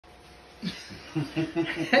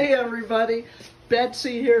Hey everybody,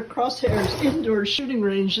 Betsy here, Crosshairs Indoor Shooting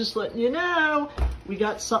Range, just letting you know, we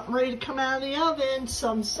got something ready to come out of the oven,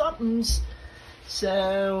 somethings.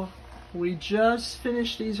 So, we just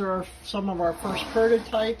finished, these are some of our first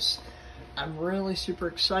prototypes. I'm really super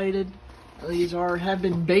excited. These have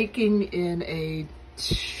been baking in a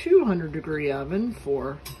 200-degree oven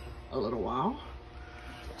for a little while.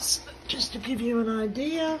 So, just to give you an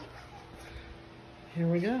idea, here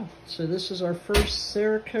we go. So this is our first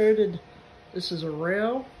Cerakote. This is a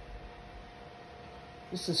rail.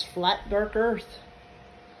 This is flat dark earth.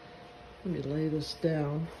 Let me lay this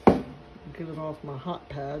down. Get it off my hot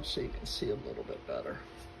pad so you can see a little bit better.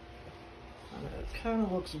 I know it kind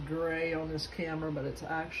of looks gray on this camera, but it's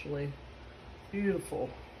actually beautiful.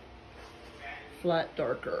 Flat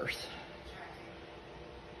dark earth.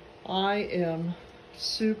 I am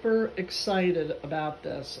super excited about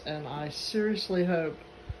this, and I seriously hope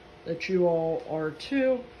that you all are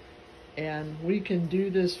too, and we can do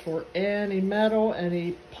this for any metal,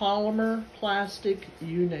 any polymer, plastic,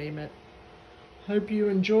 you name it. Hope you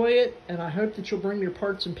enjoy it, and I hope that you'll bring your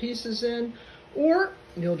parts and pieces in, or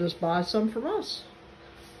you'll just buy some from us.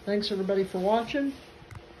 Thanks everybody for watching.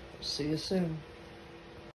 See you soon.